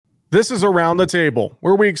This is Around the Table,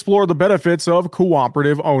 where we explore the benefits of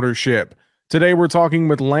cooperative ownership. Today, we're talking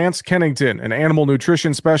with Lance Kennington, an animal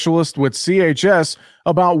nutrition specialist with CHS,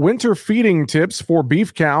 about winter feeding tips for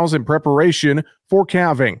beef cows in preparation for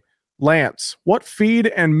calving. Lance, what feed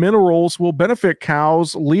and minerals will benefit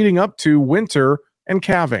cows leading up to winter and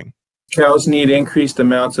calving? Cows need increased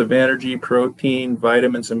amounts of energy, protein,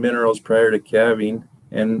 vitamins, and minerals prior to calving.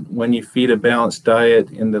 And when you feed a balanced diet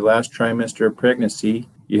in the last trimester of pregnancy,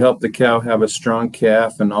 you help the cow have a strong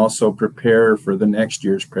calf and also prepare for the next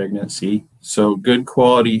year's pregnancy. So good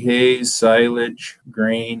quality hay, silage,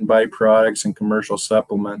 grain, byproducts, and commercial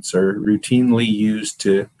supplements are routinely used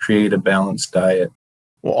to create a balanced diet.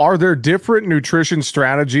 Well, are there different nutrition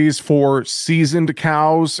strategies for seasoned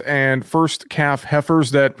cows and first calf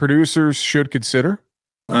heifers that producers should consider?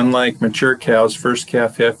 Unlike mature cows, first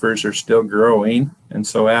calf heifers are still growing, and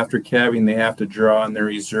so after calving, they have to draw on their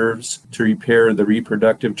reserves to repair the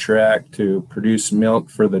reproductive tract, to produce milk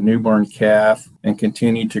for the newborn calf, and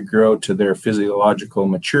continue to grow to their physiological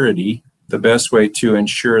maturity. The best way to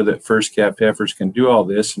ensure that first calf heifers can do all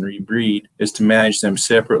this and rebreed is to manage them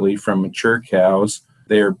separately from mature cows.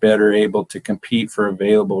 They are better able to compete for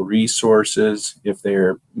available resources if they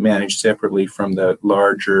are managed separately from the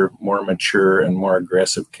larger, more mature, and more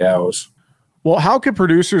aggressive cows. Well, how can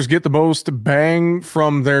producers get the most bang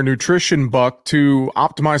from their nutrition buck to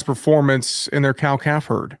optimize performance in their cow-calf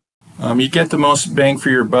herd? You get the most bang for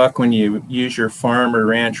your buck when you use your farm or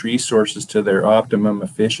ranch resources to their optimum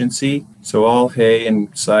efficiency. So all hay and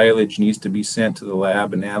silage needs to be sent to the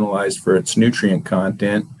lab and analyzed for its nutrient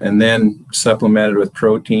content, and then supplemented with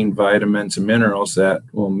protein, vitamins, and minerals that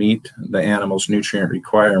will meet the animal's nutrient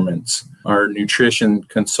requirements. Our nutrition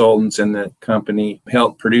consultants in the company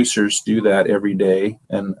help producers do that every day.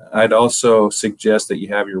 And I'd also suggest that you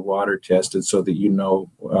have your water tested so that you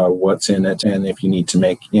know what's in it and if you need to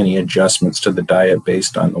make any adjustments to the diet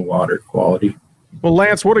based on the water quality. Well,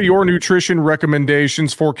 Lance, what are your nutrition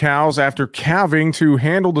recommendations for cows after calving to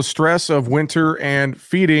handle the stress of winter and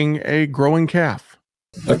feeding a growing calf?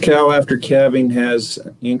 A cow after calving has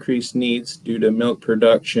increased needs due to milk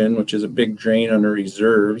production, which is a big drain on her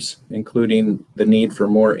reserves, including the need for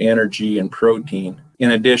more energy and protein.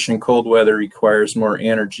 In addition, cold weather requires more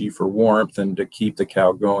energy for warmth and to keep the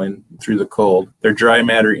cow going through the cold. Their dry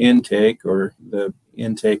matter intake, or the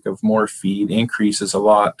intake of more feed, increases a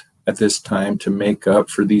lot at this time to make up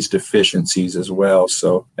for these deficiencies as well.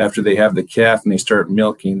 So after they have the calf and they start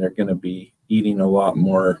milking, they're going to be eating a lot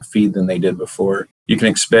more feed than they did before. You can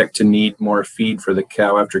expect to need more feed for the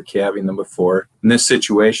cow after calving than before. And this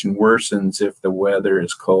situation worsens if the weather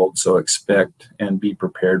is cold, so expect and be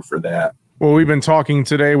prepared for that. Well, we've been talking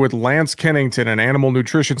today with Lance Kennington, an animal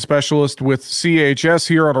nutrition specialist with CHS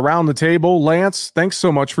here on Around the Table. Lance, thanks so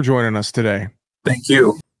much for joining us today. Thank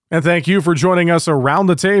you. And thank you for joining us around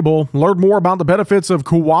the table. Learn more about the benefits of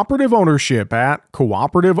cooperative ownership at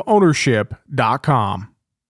cooperativeownership.com.